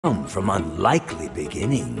come from unlikely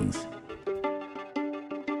beginnings.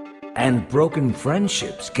 And broken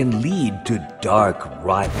friendships can lead to dark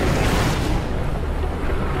rivalry.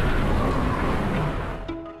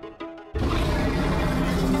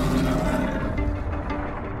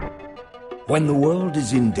 When the world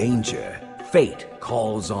is in danger, fate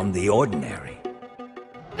calls on the ordinary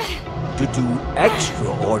to do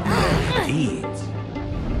extraordinary deeds.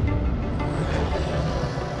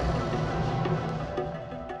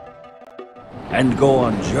 And go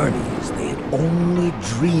on journeys they had only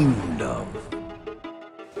dreamed of.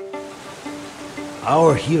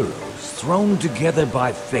 Our heroes, thrown together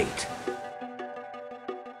by fate,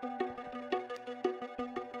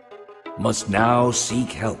 must now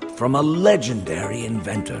seek help from a legendary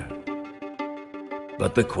inventor.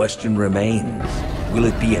 But the question remains, will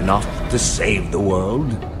it be enough to save the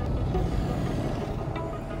world?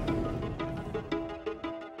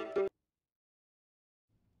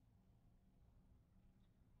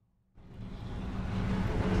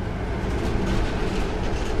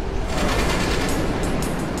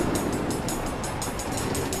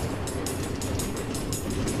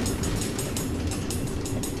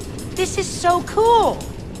 This is so cool!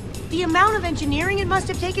 The amount of engineering it must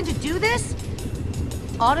have taken to do this?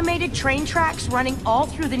 Automated train tracks running all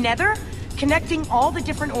through the Nether, connecting all the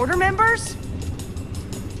different Order members?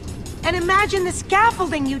 And imagine the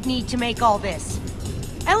scaffolding you'd need to make all this.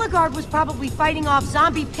 Eligaurd was probably fighting off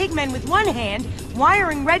zombie pigmen with one hand,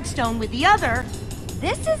 wiring redstone with the other.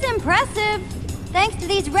 This is impressive. Thanks to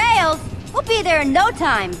these rails, we'll be there in no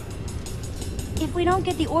time. If we don't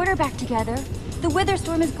get the Order back together, the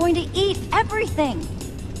Witherstorm is going to eat everything.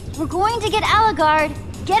 We're going to get Eligaurd,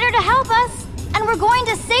 get her to help us, and we're going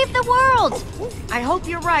to save the world! I hope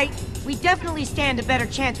you're right. We definitely stand a better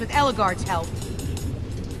chance with Eligaurd's help.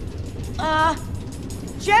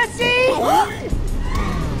 Jesse? Ow!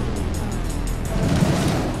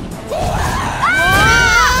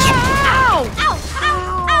 Ow! Ow!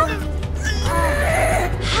 Ow!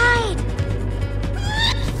 Hide!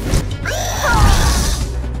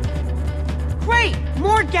 Great!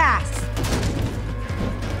 More gas!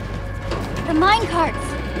 The minecarts!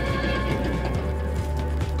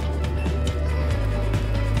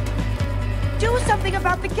 Do something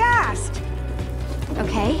about the gas!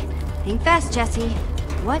 Okay, think fast, Jesse.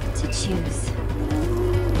 What to choose?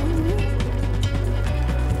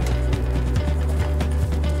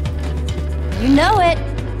 You know it!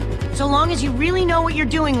 So long as you really know what you're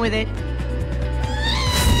doing with it.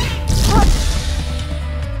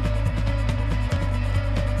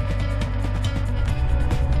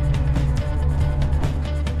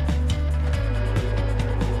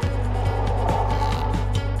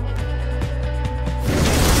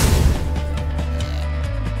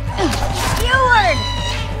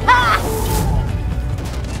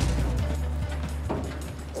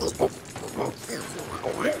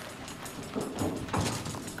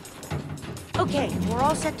 Okay, we're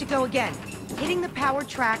all set to go again. Hitting the power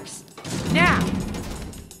tracks now.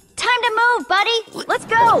 Time to move, buddy! Let's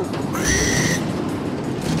go!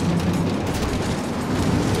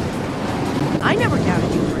 I never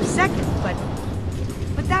doubted you for a second,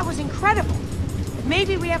 but that was incredible.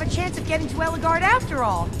 Maybe we have a chance of getting to Eligaurd after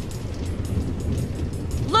all.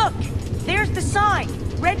 Look! There's the sign!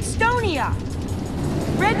 Redstonia!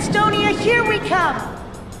 Redstonia, here we come!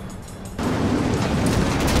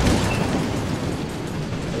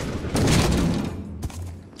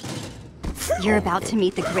 You're about to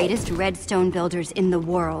meet the greatest redstone builders in the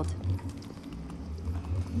world.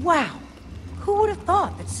 Wow! Who would have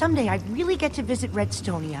thought that someday I'd really get to visit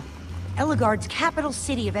Redstonia, Eligaurd's capital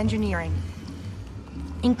city of engineering?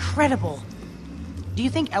 Incredible. Do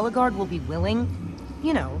you think Eligaurd will be willing,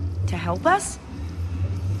 you know, to help us?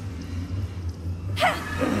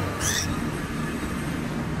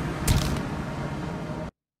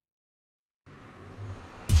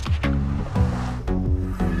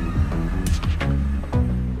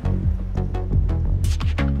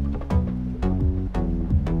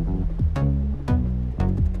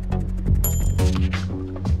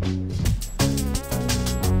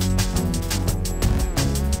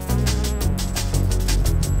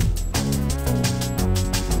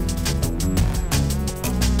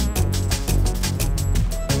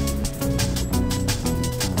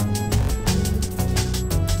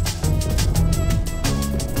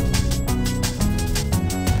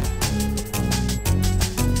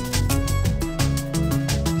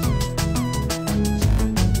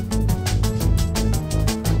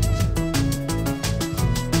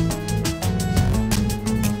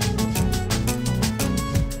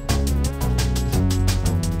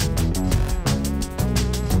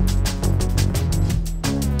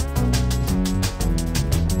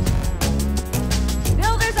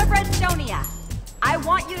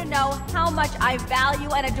 much I value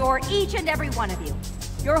and adore each and every one of you.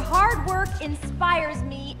 Your hard work inspires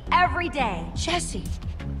me every day. Jessie,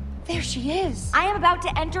 there she is. I am about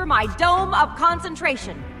to enter my dome of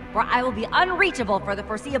concentration, where I will be unreachable for the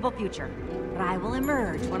foreseeable future. But I will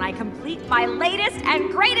emerge when I complete my latest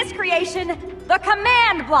and greatest creation, the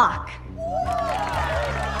command block.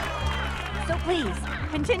 So please,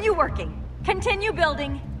 continue working, continue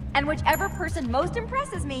building, and whichever person most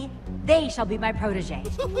impresses me, they shall be my protege,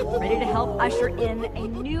 ready to help usher in a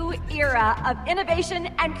new era of innovation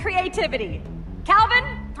and creativity. Calvin,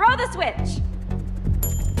 throw the switch!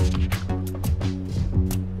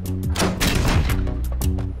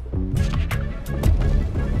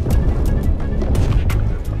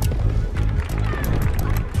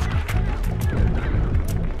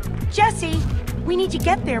 Jessie, we need to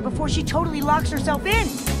get there before she totally locks herself in.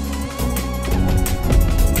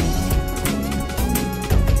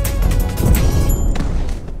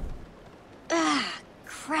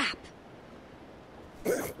 Crap.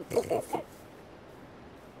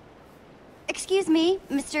 Excuse me,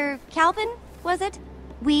 Mr. Calvin, was it?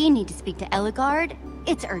 We need to speak to Eligaurd.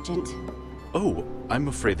 It's urgent. Oh, I'm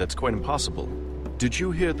afraid that's quite impossible. Did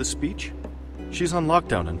you hear the speech? She's on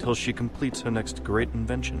lockdown until she completes her next great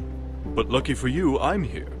invention. But lucky for you, I'm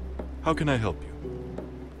here. How can I help you?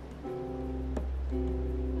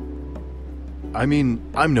 I mean,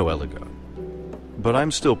 I'm no Eligaurd, but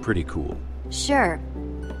I'm still pretty cool. Sure,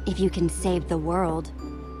 if you can save the world.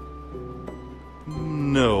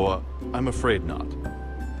 No, I'm afraid not.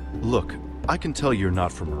 Look, I can tell you're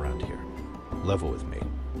not from around here. Level with me.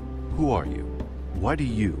 Who are you? Why do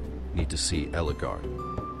you need to see Eligaurd?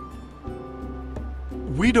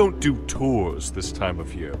 We don't do tours this time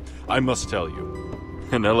of year, I must tell you.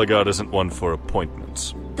 And Eligaurd isn't one for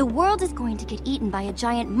appointments. The world is going to get eaten by a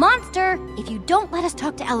giant monster if you don't let us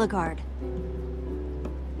talk to Eligaurd.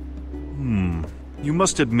 You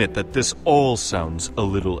must admit that this all sounds a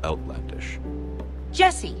little outlandish.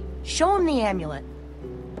 Jessie, show him the amulet.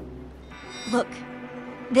 Look,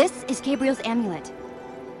 this is Gabriel's amulet.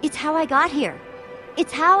 It's how I got here.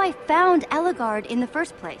 It's how I found Eligaurd in the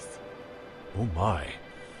first place. Oh my.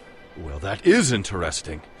 Well, that is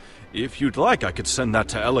interesting. If you'd like, I could send that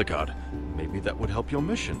to Eligaurd. Maybe that would help your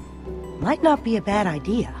mission. Might not be a bad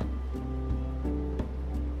idea.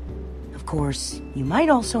 Of course, you might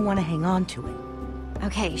also want to hang on to it.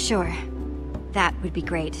 Okay, sure. That would be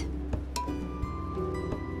great.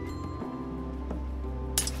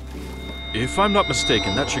 If I'm not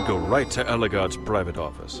mistaken, that should go right to Eligaurd's private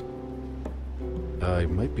office. I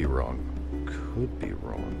might be wrong. Could be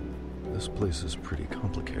wrong. This place is pretty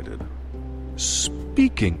complicated.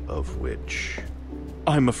 Speaking of which,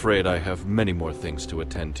 I'm afraid I have many more things to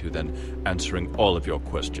attend to than answering all of your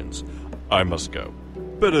questions. I must go.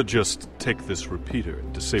 Better just take this repeater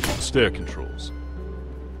and disable the stair controls.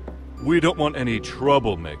 We don't want any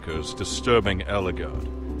troublemakers disturbing Eligaurd.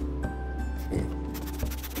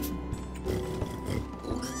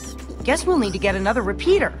 Guess we'll need to get another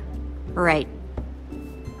repeater. Right.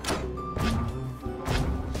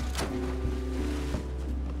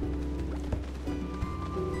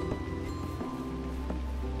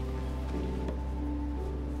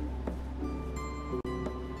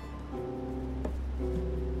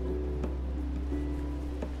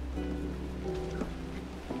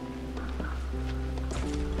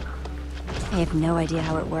 I have no idea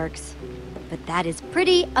how it works, but that is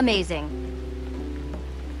pretty amazing.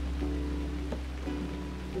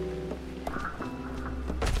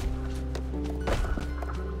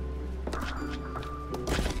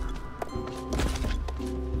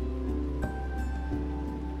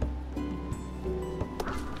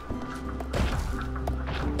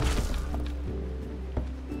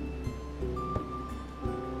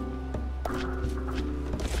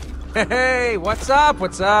 Hey, what's up?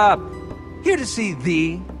 What's up? Here to see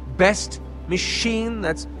the best machine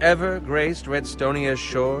that's ever graced Redstonia's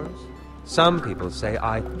shores? Some people say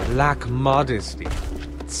I lack modesty.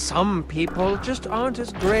 Some people just aren't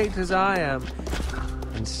as great as I am.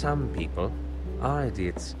 And some people are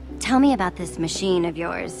idiots. Tell me about this machine of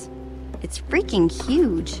yours. It's freaking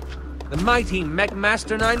huge. The mighty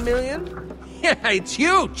Megmaster 9 million? Yeah, it's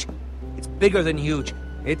huge! It's bigger than huge.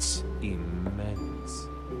 It's immense.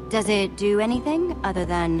 Does it do anything other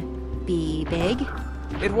than be big?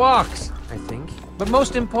 It walks, I think. But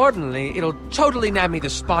most importantly, it'll totally nab me the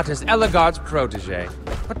spot as Eligaurd's protege.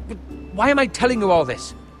 But why am I telling you all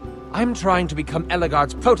this? I'm trying to become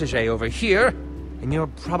Eligaurd's protege over here, and you're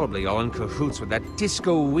probably all in cahoots with that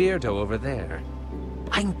disco weirdo over there.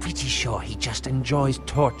 I'm pretty sure he just enjoys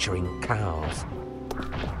torturing cows.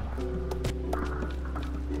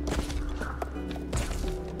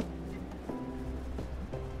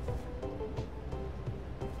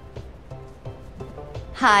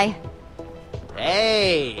 Hi.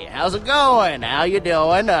 Hey, how's it going? How you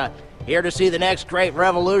doing? Here to see the next great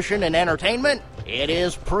revolution in entertainment? It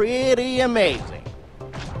is pretty amazing.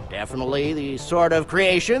 Definitely the sort of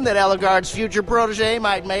creation that Eligaurd's future protege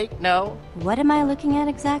might make, no? What am I looking at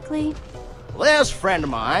exactly? This friend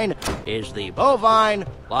of mine is the bovine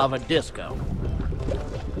lava disco.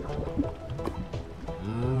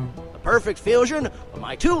 The perfect fusion of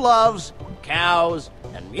my two loves, cows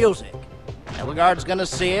and music. Eligaurd's gonna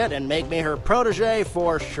see it and make me her protege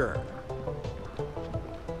for sure.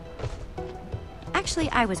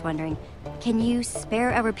 Actually, I was wondering, can you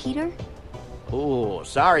spare a repeater? Ooh,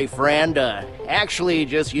 sorry friend, actually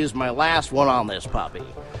just used my last one on this puppy.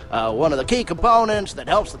 One of the key components that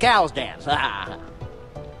helps the cows dance.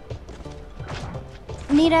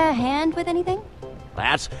 Need a hand with anything?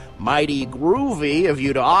 That's mighty groovy of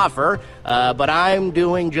you to offer, but I'm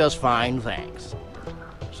doing just fine, thanks.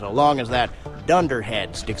 So long as that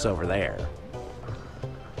dunderhead sticks over there.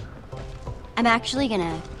 I'm actually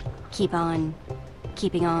gonna keep on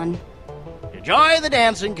keeping on. Enjoy the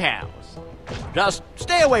dancing cows. Just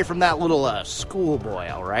stay away from that little schoolboy,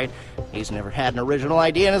 all right? He's never had an original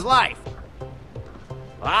idea in his life.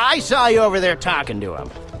 I saw you over there talking to him.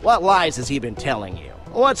 What lies has he been telling you?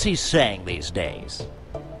 What's he saying these days?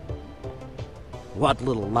 What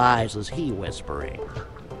little lies is he whispering?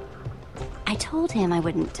 I told him I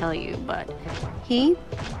wouldn't tell you, but he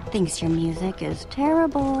thinks your music is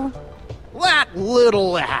terrible. That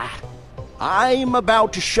little... I'm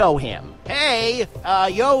about to show him. Hey,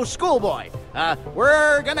 yo, schoolboy,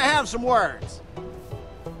 we're gonna have some words.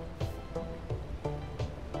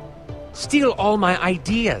 Steal all my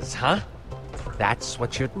ideas, huh? That's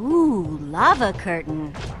what you're... Ooh, lava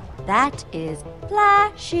curtain. That is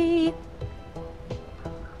flashy.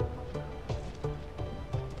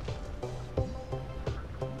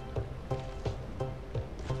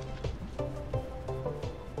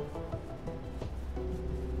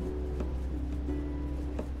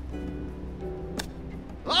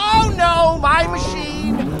 Oh no, my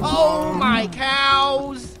machine! Oh, my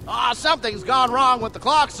cows! Something's gone wrong with the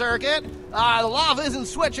clock circuit. The lava isn't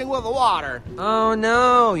switching with the water. Oh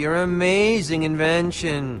no, your amazing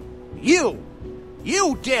invention. You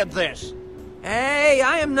did this! Hey,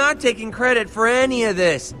 I am not taking credit for any of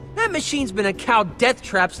this. That machine's been a cow death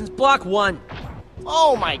trap since Block 1.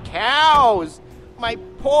 Oh, my cows! My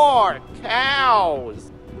poor cows!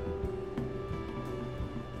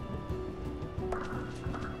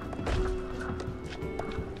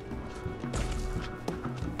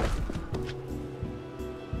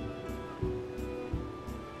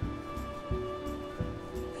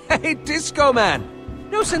 Hey, Disco Man!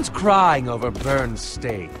 No sense crying over burned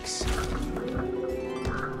steaks.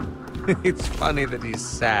 It's funny that he's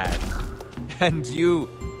sad. And you,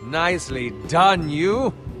 nicely done,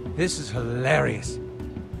 you. This is hilarious.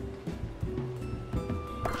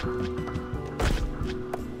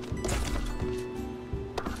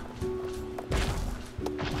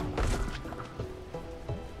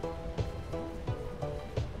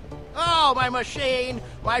 Oh, my machine!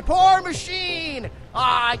 My poor machine!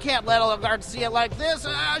 I can't let Eligaurd see it like this.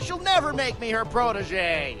 She'll never make me her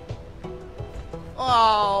protege.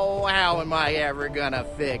 Oh, how am I ever gonna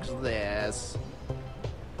fix this?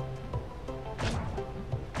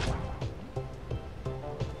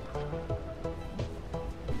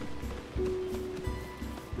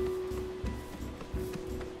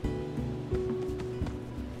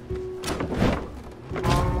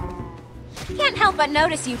 Can't help but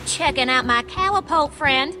notice you checking out my cowapult,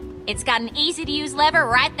 friend. It's got an easy-to-use lever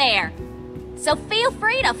right there. So feel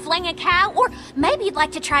free to fling a cow, or maybe you'd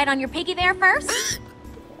like to try it on your piggy there first.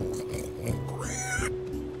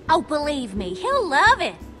 Oh, believe me, he'll love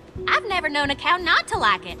it. I've never known a cow not to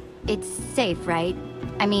like it. It's safe, right?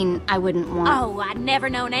 I mean, I wouldn't want... Oh, I've never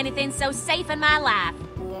known anything so safe in my life.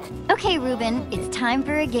 Okay, Reuben, it's time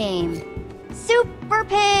for a game. Super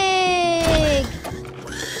Pig!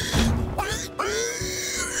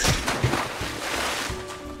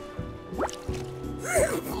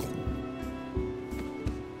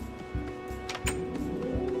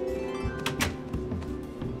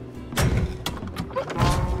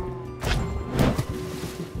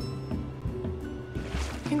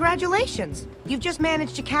 Congratulations! You've just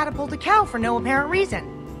managed to catapult a cow for no apparent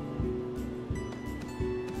reason.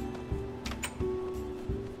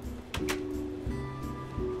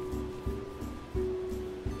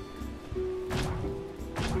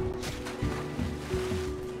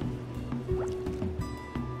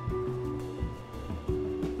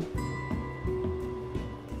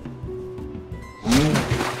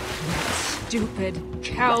 Stupid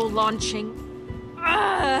cow launching.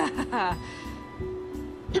 Ugh.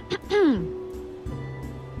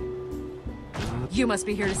 You must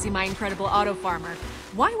be here to see my incredible auto farmer.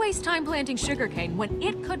 Why waste time planting sugarcane when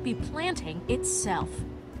it could be planting itself?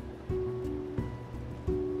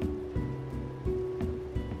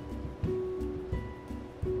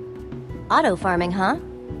 Auto farming, huh?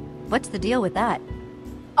 What's the deal with that?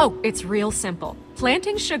 Oh, it's real simple.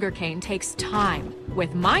 Planting sugarcane takes time.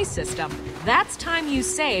 With my system, that's time you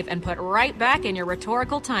save and put right back in your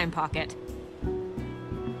rhetorical time pocket.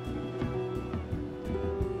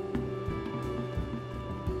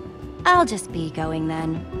 I'll just be going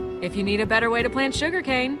then. If you need a better way to plant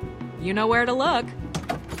sugarcane, you know where to look.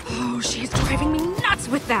 Oh, she's driving me nuts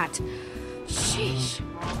with that! Sheesh.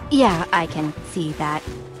 Yeah, I can see that.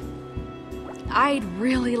 I'd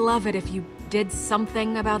really love it if you did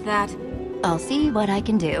something about that. I'll see what I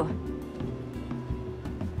can do.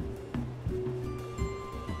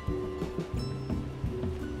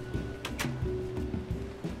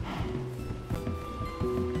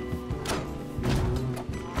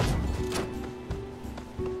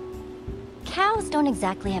 Cows don't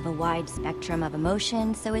exactly have a wide spectrum of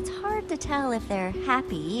emotion, so it's hard to tell if they're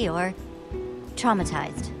happy or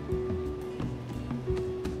traumatized.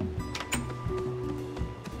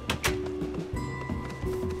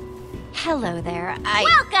 Hello there,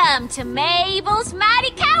 Welcome to Mabel's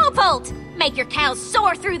Mighty Catapult! Make your cows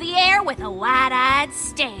soar through the air with a wide-eyed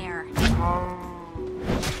stare.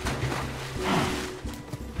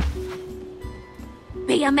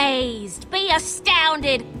 Be amazed, be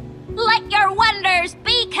astounded, let your wonders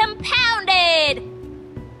be compounded!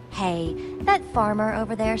 Hey, that farmer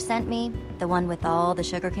over there sent me, the one with all the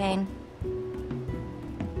sugarcane.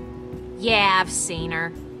 Yeah, I've seen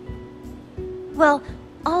her. Well,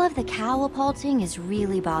 all of the catapulting is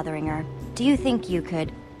really bothering her. Do you think you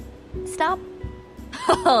could stop?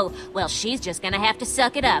 Oh, well, she's just gonna have to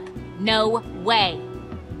suck it up. No way.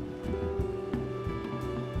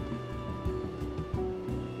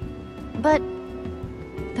 But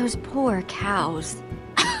those poor cows.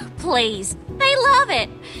 Please, they love it.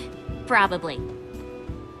 Probably.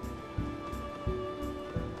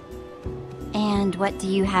 And what do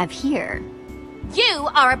you have here? You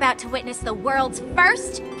are about to witness the world's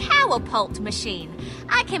first catapult machine.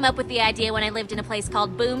 I came up with the idea when I lived in a place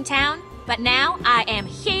called Boomtown, but now I am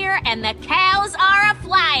here and the cows are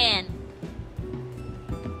a-flying.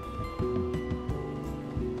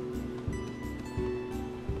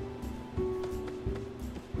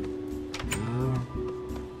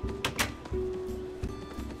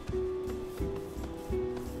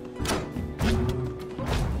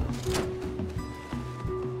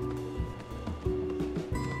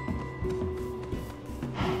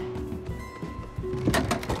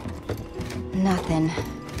 Nothing.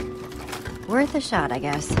 Worth a shot, I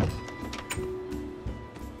guess.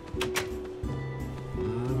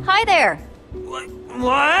 Hi there!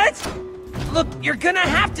 What? Look, you're gonna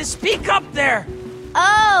have to speak up there!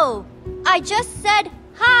 Oh! I just said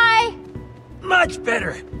hi! Much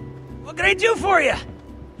better. What can I do for you?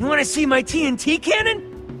 You wanna see my TNT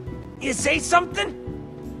cannon? You say something?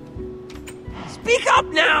 Speak up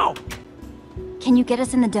now! Can you get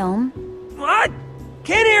us in the dome? What?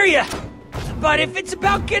 Can't hear you! But if it's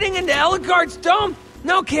about getting into Eligaurd's dome,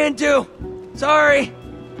 no can do. Sorry.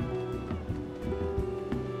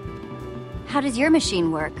 How does your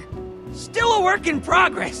machine work? Still a work in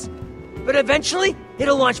progress. But eventually,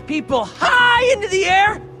 it'll launch people high into the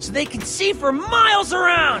air so they can see for miles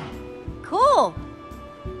around. Cool.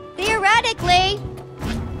 Theoretically.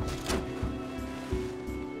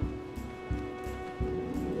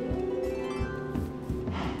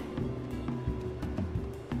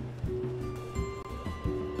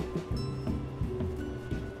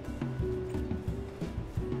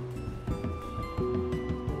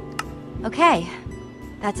 Okay,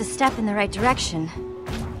 that's a step in the right direction.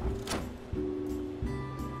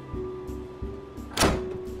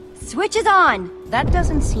 Switch is on! That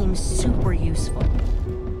doesn't seem super useful.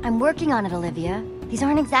 I'm working on it, Olivia. These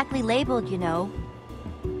aren't exactly labeled, you know.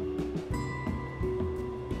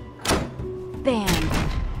 Bam.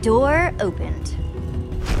 Door opened.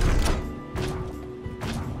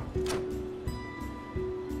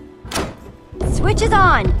 Switch is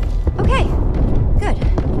on! Okay, good.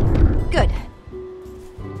 Good.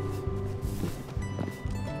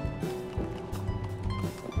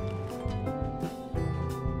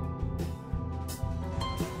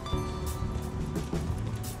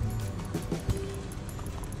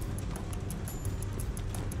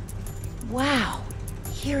 Wow,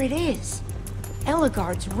 here it is.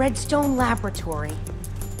 Eligaurd's Redstone Laboratory.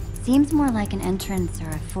 Seems more like an entrance or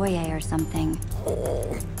a foyer or something.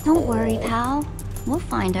 Don't worry, pal. We'll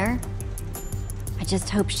find her. I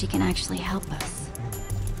just hope she can actually help us.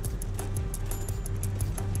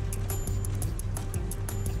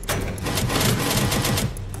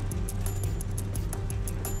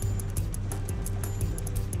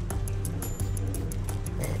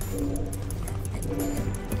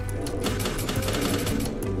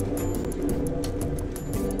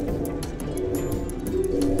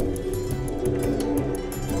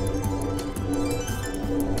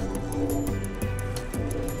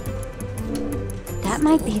 That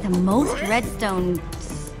might be the most redstone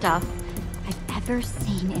stuff I've ever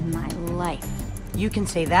seen in my life. You can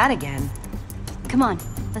say that again. Come on,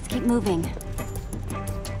 let's keep moving.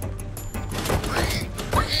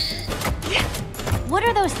 What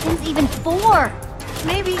are those things even for?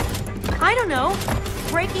 Maybe, I don't know,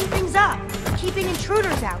 breaking things up, keeping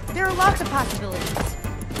intruders out. There are lots of possibilities.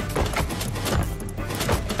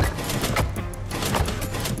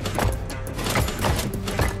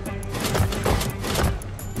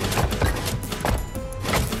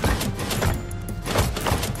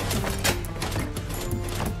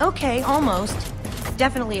 Okay, almost.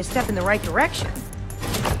 Definitely a step in the right direction.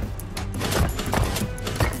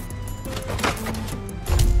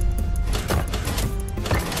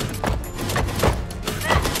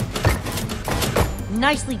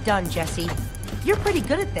 Nicely done, Jesse. You're pretty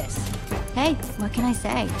good at this. Hey, what can I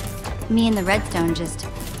say? Me and the redstone just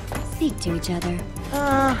speak to each other.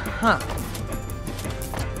 Uh-huh.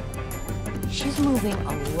 She's moving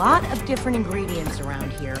a lot of different ingredients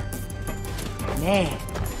around here. Man,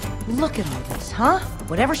 look at all this, huh?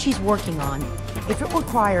 Whatever she's working on, if it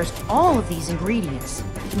requires all of these ingredients.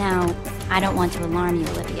 Now, I don't want to alarm you,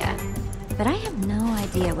 Olivia, but I have no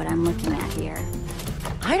idea what I'm looking at here.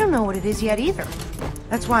 I don't know what it is yet either.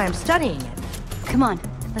 That's why I'm studying it. Come on,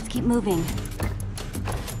 let's keep moving.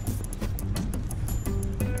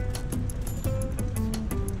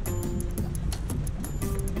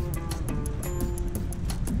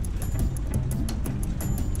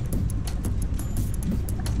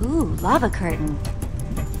 Ooh, lava curtain.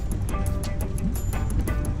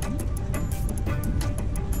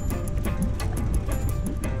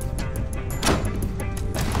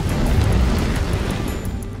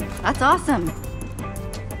 That's awesome.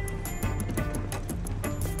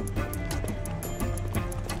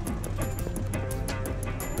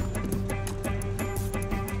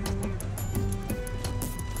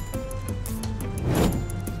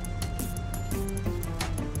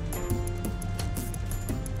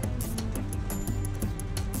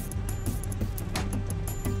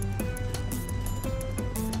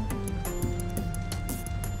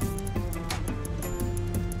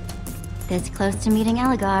 This close to meeting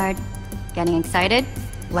Eligaurd. Getting excited?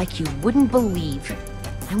 Like you wouldn't believe.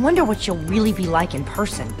 I wonder what she'll really be like in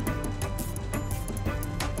person.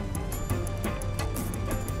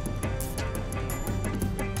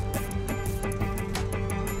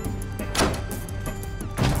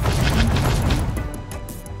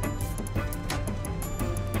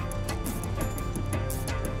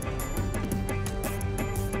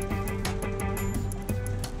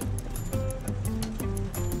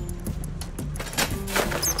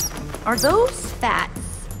 Are those?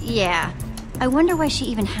 Bats. Yeah. I wonder why she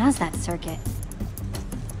even has that circuit.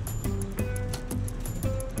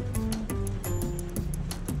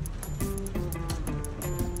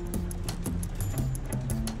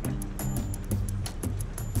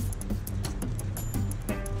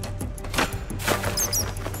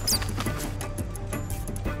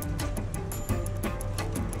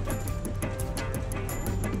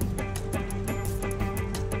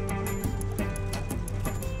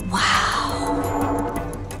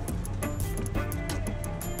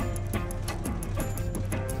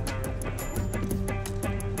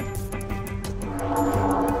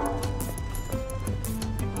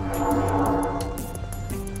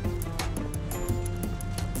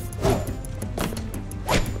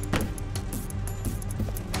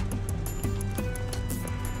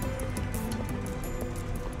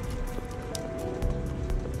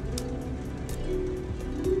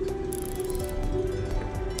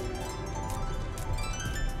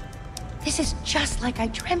 This is just like I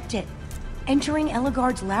dreamt it. Entering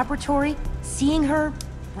Eligaurd's laboratory, seeing her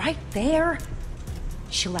right there.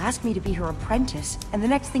 She'll ask me to be her apprentice, and the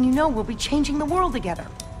next thing you know, we'll be changing the world together.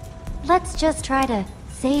 Let's just try to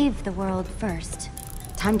save the world first.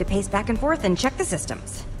 Time to pace back and forth and check the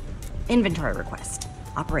systems. Inventory request.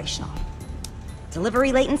 Operational.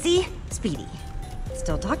 Delivery latency. Speedy.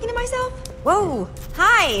 Still talking to myself? Whoa!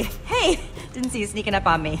 Hi! Hey! Didn't see you sneaking up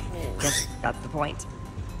on me. Guess that's the point.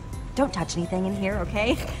 Don't touch anything in here,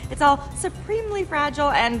 okay? It's all supremely fragile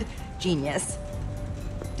and genius.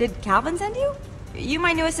 Did Calvin send you? You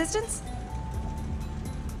my new assistants?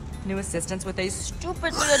 New assistants with a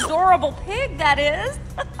stupidly adorable pig, that is.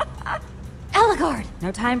 Eligaurd!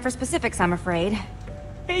 No time for specifics, I'm afraid.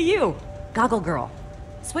 Hey, you! Goggle girl.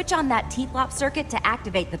 Switch on that T-flop circuit to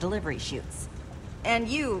activate the delivery chutes. And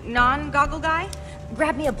you, non-goggle guy?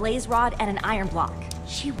 Grab me a blaze rod and an iron block.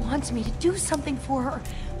 She wants me to do something for her.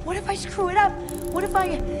 What if I screw it up? What if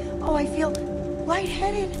I... Oh, I feel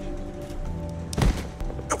lightheaded.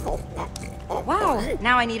 Wow,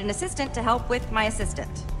 now I need an assistant to help with my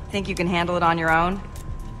assistant. Think you can handle it on your own?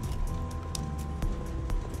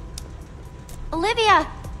 Olivia!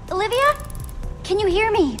 Olivia? Can you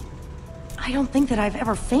hear me? I don't think that I've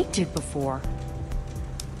ever fainted before.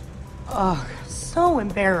 Ugh, so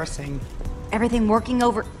embarrassing. Everything working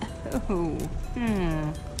over... Ooh,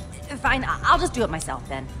 Fine, I'll just do it myself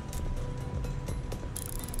then.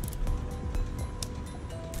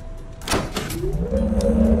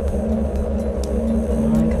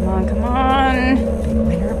 Come on.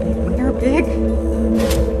 Winner big.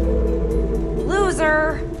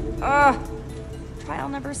 Loser! Trial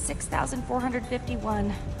number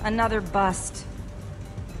 6,451. Another bust.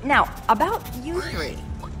 Now, about you three.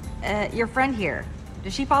 Your friend here.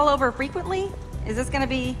 Does she fall over frequently? Is this gonna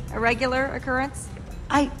be a regular occurrence?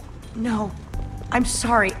 No. I'm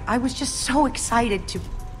sorry. I was just so excited to...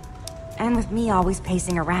 And with me always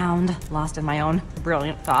pacing around, lost in my own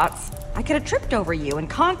brilliant thoughts, I could have tripped over you and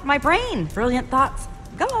conked my brain. Brilliant thoughts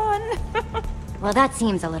gone. Well, that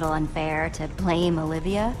seems a little unfair to blame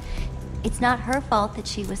Olivia. It's not her fault that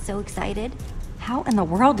she was so excited. How in the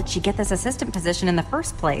world did she get this assistant position in the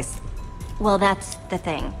first place? Well, that's the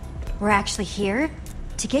thing. We're actually here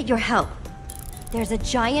to get your help. There's a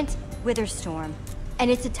giant wither storm,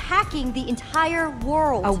 and it's attacking the entire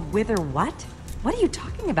world. A wither what? What are you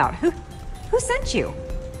talking about? Who sent you?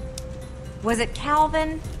 Was it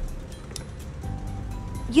Calvin?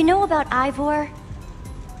 You know about Ivor?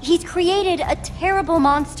 He's created a terrible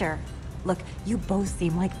monster. Look, you both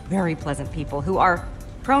seem like very pleasant people who are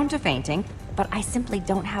prone to fainting, but I simply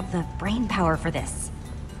don't have the brain power for this.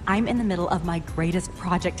 I'm in the middle of my greatest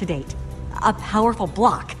project to date. A powerful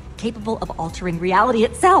block capable of altering reality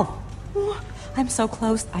itself. I'm so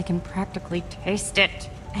close, I can practically taste it.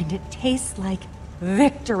 And it tastes like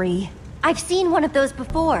victory. I've seen one of those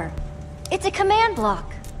before. It's a command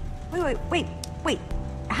block. Wait.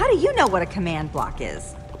 How do you know what a command block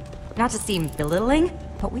is? Not to seem belittling,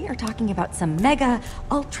 but we are talking about some mega,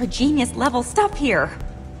 ultra-genius level stuff here.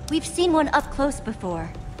 We've seen one up close before.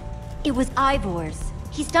 It was Ivor's.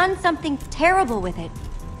 He's done something terrible with it.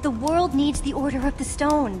 The world needs the Order of the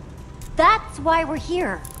Stone. That's why we're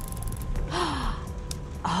here. Oh.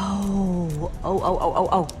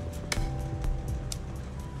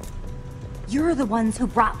 You're the ones who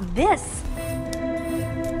brought this.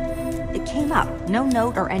 It came up, no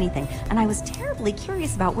note or anything, and I was terribly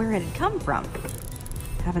curious about where it had come from.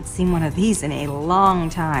 Haven't seen one of these in a long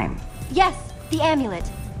time. Yes, the amulet.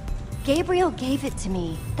 Gabriel gave it to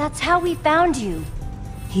me. That's how we found you.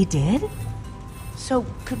 He did? So,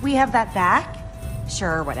 could we have that back?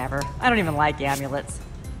 Sure, whatever. I don't even like amulets.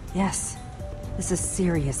 Yes, this is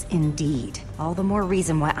serious indeed. All the more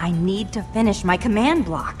reason why I need to finish my command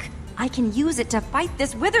block. I can use it to fight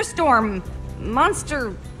this Witherstorm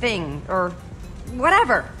monster thing, or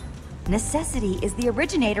whatever. Necessity is the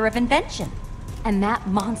originator of invention. And that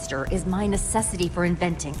monster is my necessity for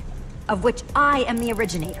inventing, of which I am the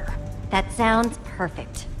originator. That sounds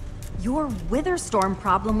perfect. Your Witherstorm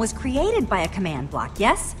problem was created by a command block,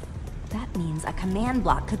 yes? That means a command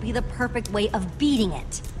block could be the perfect way of beating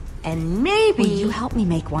it. And maybe... Will you help me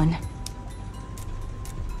make one?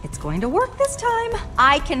 It's going to work this time.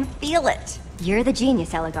 I can feel it. You're the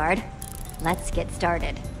genius, Eligaurd. Let's get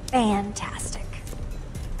started. Fantastic.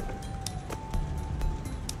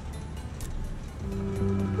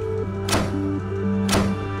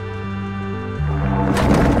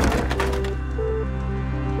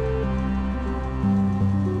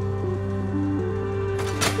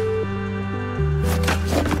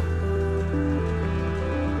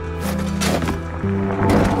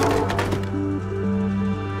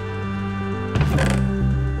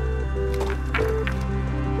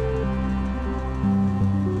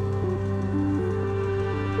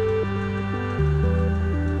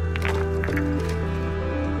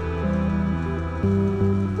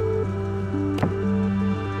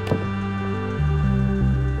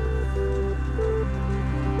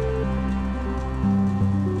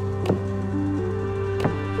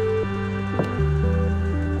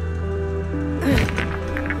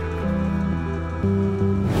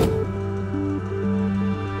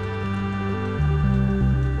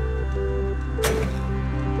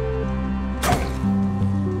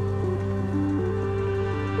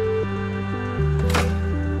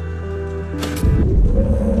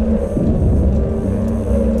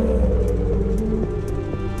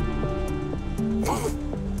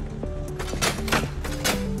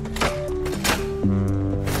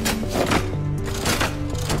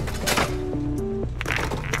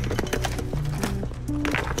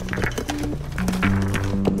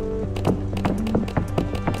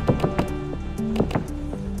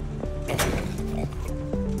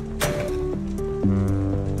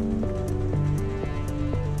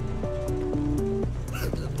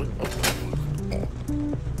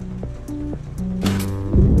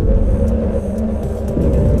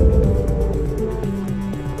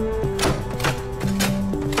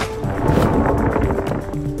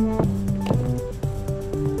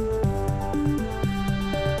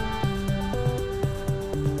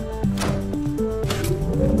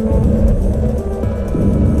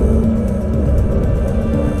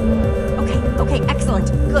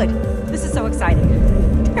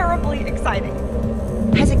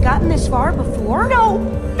 Has it gotten this far before? No!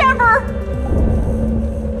 Never!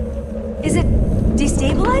 Is it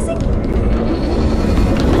destabilizing?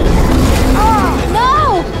 Oh,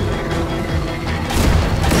 no!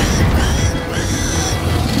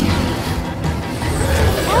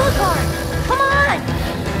 Eligaurd, come on!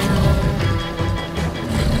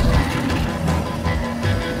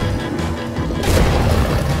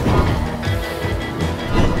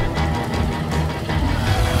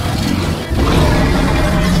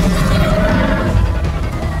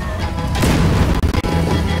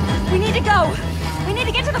 We need to go! We need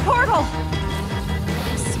to get to the portal!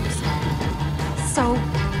 I'm so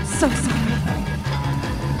sorry. So sorry.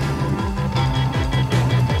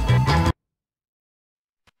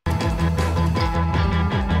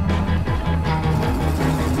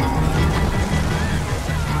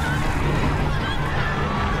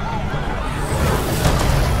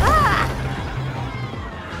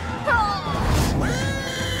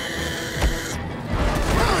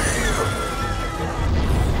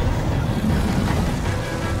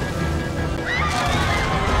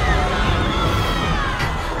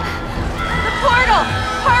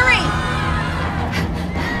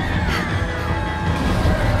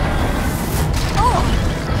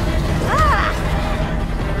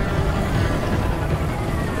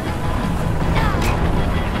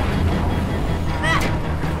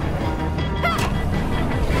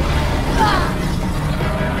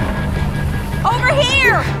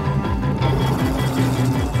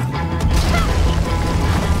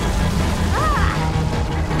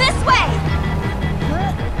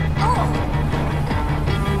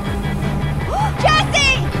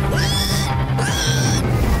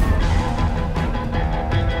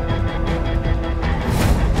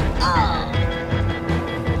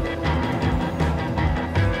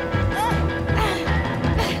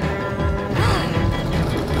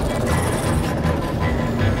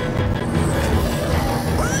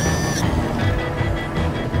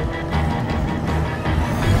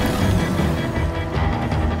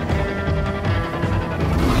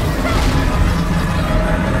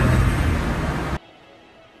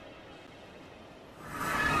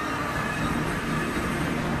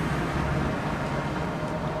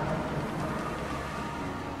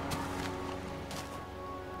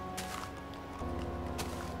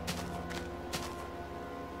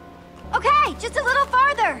 Okay, just a little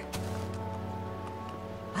farther.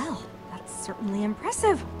 Well, that's certainly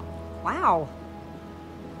impressive. Wow.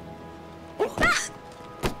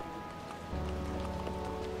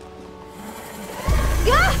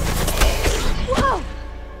 Whoa!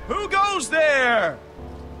 Who goes there?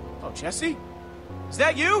 Oh, Jesse? Is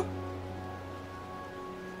that you?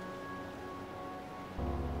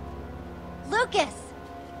 Lucas,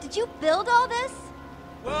 did you build all this?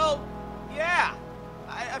 Well, yeah.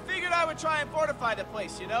 I figured I would try and fortify the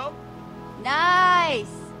place, you know?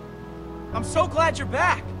 Nice. I'm so glad you're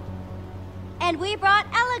back. And we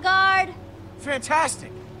brought Eligaurd.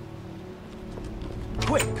 Fantastic.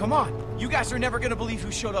 Quick, come on. You guys are never gonna believe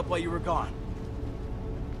who showed up while you were gone.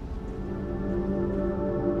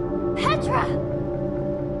 Petra!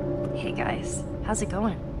 Hey guys, how's it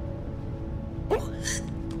going?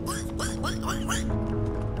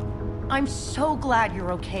 I'm so glad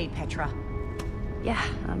you're okay, Petra. Yeah,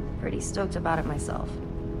 I'm pretty stoked about it myself.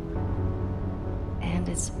 And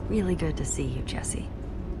it's really good to see you, Jesse.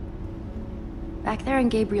 Back there in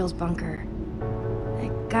Gabriel's bunker,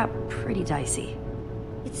 it got pretty dicey.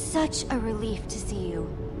 It's such a relief to see you.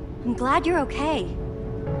 I'm glad you're okay.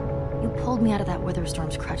 You pulled me out of that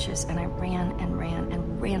Witherstorm's crutches, and I ran and ran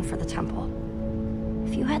and ran for the temple.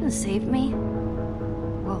 If you hadn't saved me,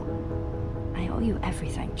 well, I owe you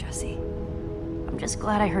everything, Jesse. I'm just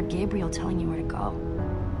glad I heard Gabriel telling you where to go.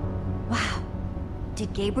 Wow.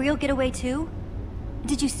 Did Gabriel get away too?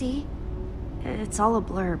 Did you see? It's all a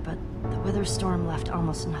blur, but the Witherstorm left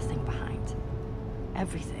almost nothing behind.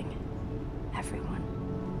 Everything, everyone,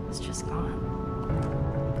 is just gone.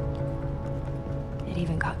 It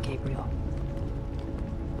even got Gabriel.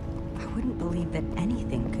 I wouldn't believe that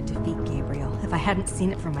anything could defeat Gabriel if I hadn't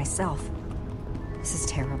seen it for myself. This is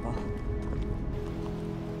terrible.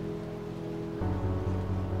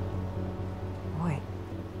 Boy,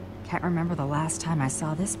 can't remember the last time I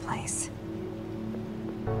saw this place.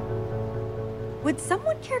 Would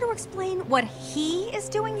someone care to explain what he is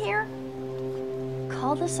doing here?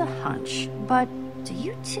 Call this a hunch, but do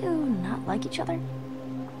you two not like each other?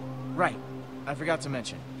 Right. I forgot to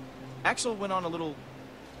mention. Axel went on a little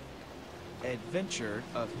adventure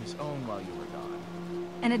of his own while you were gone.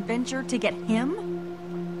 An adventure to get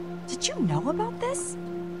him? Did you know about this?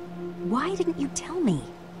 Why didn't you tell me?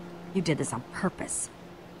 You did this on purpose.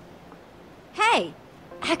 Hey,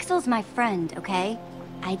 Axel's my friend, okay?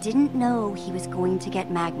 I didn't know he was going to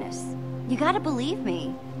get Magnus. You gotta believe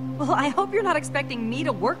me. Well, I hope you're not expecting me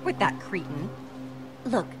to work with that cretin.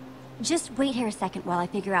 Look, just wait here a second while I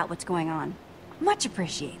figure out what's going on. Much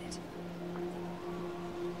appreciated.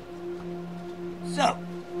 So,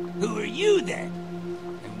 who are you then?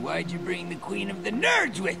 And why'd you bring the Queen of the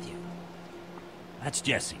Nerds with you? That's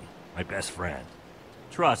Jesse, my best friend.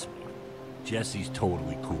 Trust me, Jesse's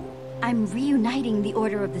totally cool. I'm reuniting the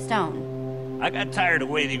Order of the Stone. I got tired of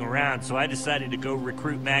waiting around, so I decided to go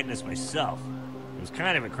recruit Magnus myself. It was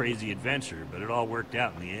kind of a crazy adventure, but it all worked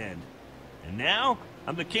out in the end. And now,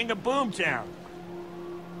 I'm the king of Boomtown.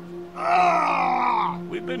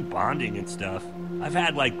 We've been bonding and stuff. I've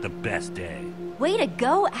had, like, the best day. Way to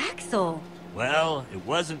go, Axel! Well, it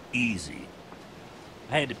wasn't easy.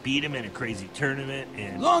 I had to beat him in a crazy tournament,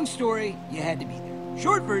 and... Long story, you had to be there.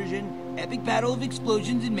 Short version, epic battle of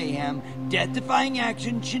explosions and mayhem, death-defying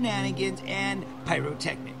action, shenanigans, and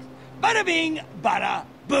pyrotechnics. Bada bing, bada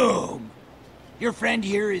boom! Your friend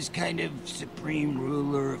here is kind of supreme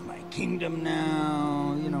ruler of my kingdom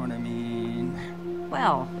now, you know what I mean?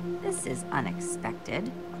 Well, this is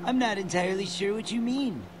unexpected. I'm not entirely sure what you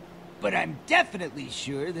mean, but I'm definitely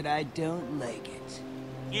sure that I don't like it.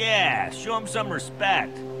 Yeah, show him some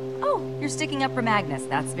respect. Oh, you're sticking up for Magnus.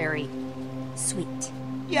 That's very sweet.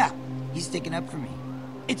 Yeah, he's sticking up for me.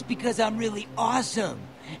 It's because I'm really awesome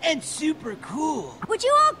and super cool. Would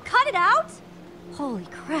you all cut it out? Holy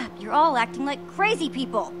crap, you're all acting like crazy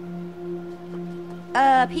people.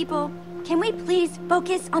 People, can we please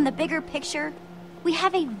focus on the bigger picture? We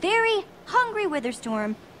have a very hungry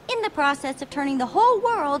Witherstorm in the process of turning the whole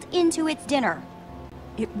world into its dinner.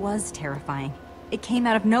 It was terrifying. It came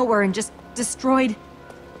out of nowhere and just destroyed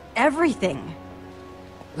everything.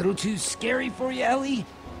 Little too scary for you, Ellie?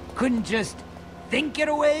 Couldn't just think it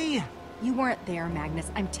away? You weren't there,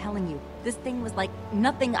 Magnus. I'm telling you, this thing was like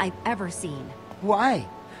nothing I've ever seen. Why?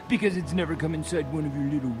 Because it's never come inside one of your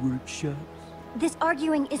little workshops? This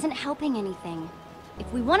arguing isn't helping anything.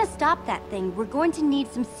 If we want to stop that thing, we're going to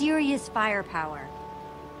need some serious firepower.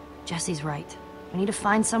 Jesse's right. We need to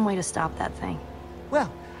find some way to stop that thing.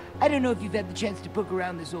 Well, I don't know if you've had the chance to poke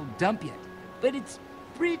around this old dump yet, but it's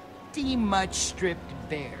pretty much stripped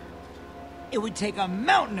bare. It would take a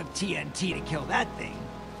mountain of TNT to kill that thing.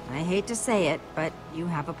 I hate to say it, but you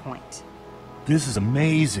have a point. This is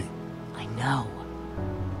amazing. I know.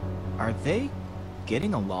 Are they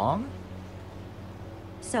getting along?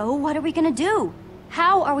 So, what are we gonna do?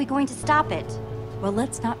 How are we going to stop it? Well,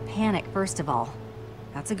 let's not panic, first of all.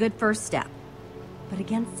 That's a good first step. But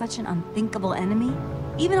against such an unthinkable enemy,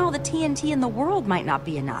 even all the TNT in the world might not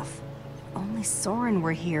be enough. If only Soren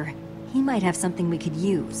were here, he might have something we could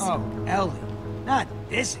use. Oh, Ellie, not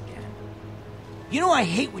this again. You know I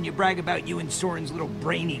hate when you brag about you and Soren's little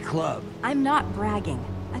brainy club. I'm not bragging.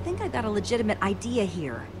 I think I've got a legitimate idea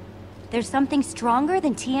here. There's something stronger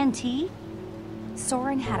than TNT?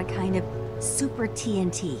 Soren had a kind of super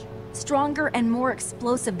TNT. Stronger and more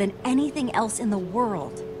explosive than anything else in the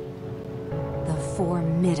world. The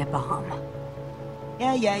Formidabomb.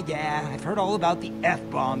 Yeah. I've heard all about the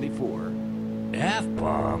F-bomb before.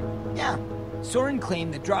 F-bomb? Yeah. Soren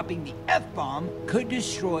claimed that dropping the F-bomb could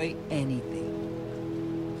destroy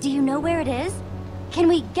anything. Do you know where it is? Can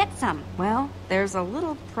we get some? Well, there's a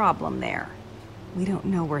little problem there. We don't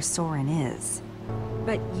know where Soren is.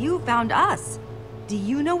 But you found us. Do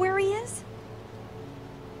you know where he is?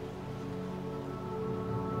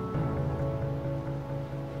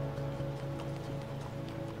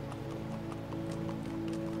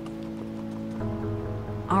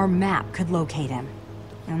 Our map could locate him.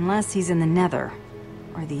 Unless he's in the Nether.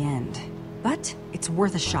 Or the End. But it's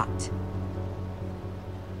worth a shot.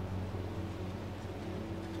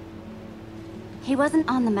 He wasn't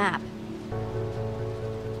on the map.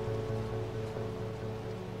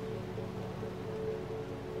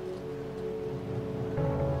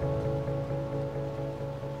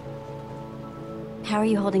 How are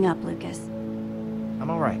you holding up, Lucas? I'm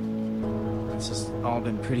alright. This has all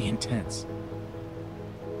been pretty intense.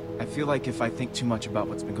 I feel like if I think too much about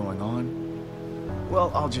what's been going on,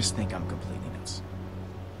 well, I'll just think I'm completely nuts.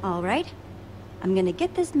 Alright. I'm gonna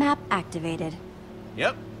get this map activated.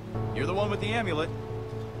 Yep. You're the one with the amulet.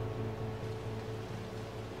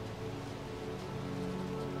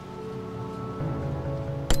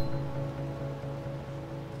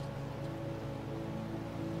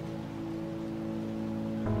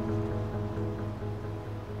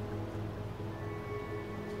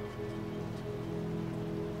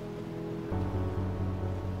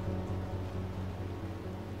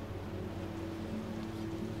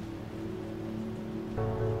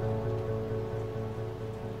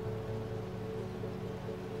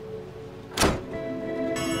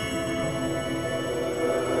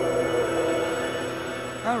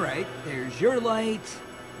 Alright, there's your light,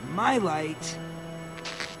 my light.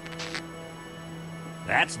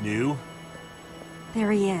 That's new.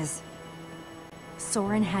 There he is.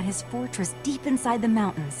 Soren had his fortress deep inside the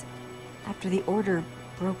mountains. After the Order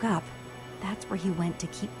broke up, that's where he went to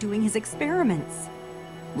keep doing his experiments.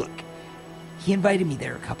 Look, he invited me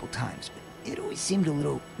there a couple times, but it always seemed a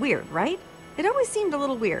little... Weird, right? It always seemed a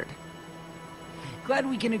little weird. Glad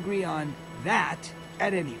we can agree on that,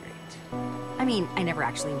 at any rate. I mean, I never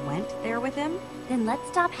actually went there with him. Then let's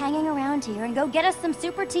stop hanging around here and go get us some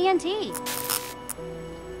super TNT.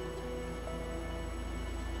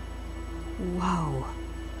 Whoa.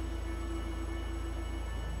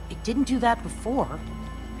 It didn't do that before.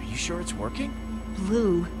 Are you sure it's working?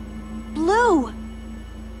 Blue. Blue!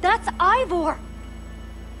 That's Ivor!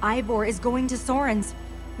 Ivor is going to Soren's.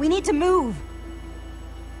 We need to move.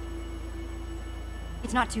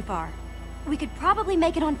 It's not too far. We could probably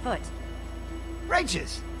make it on foot.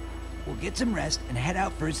 Righteous. We'll get some rest and head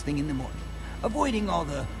out first thing in the morning, avoiding all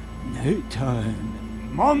the nighttime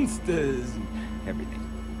and monsters and everything.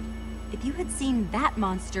 If you had seen that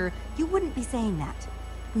monster, you wouldn't be saying that.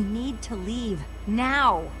 We need to leave.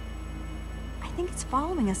 Now! I think it's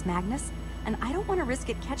following us, Magnus, and I don't want to risk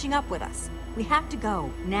it catching up with us. We have to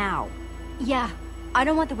go, now. Yeah, I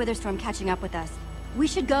don't want the Witherstorm catching up with us. We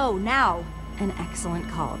should go, now. An excellent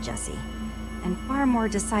call, Jesse. And far more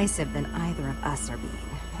decisive than either of us are being.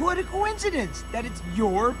 What a coincidence that it's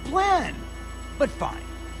your plan. But fine.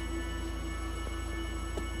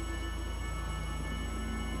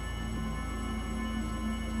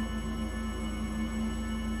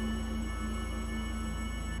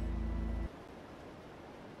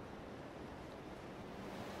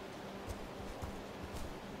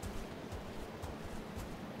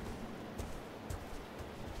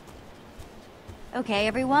 Okay,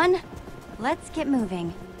 everyone. Let's get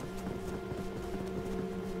moving.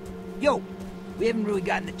 Yo, we haven't really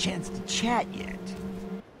gotten the chance to chat yet.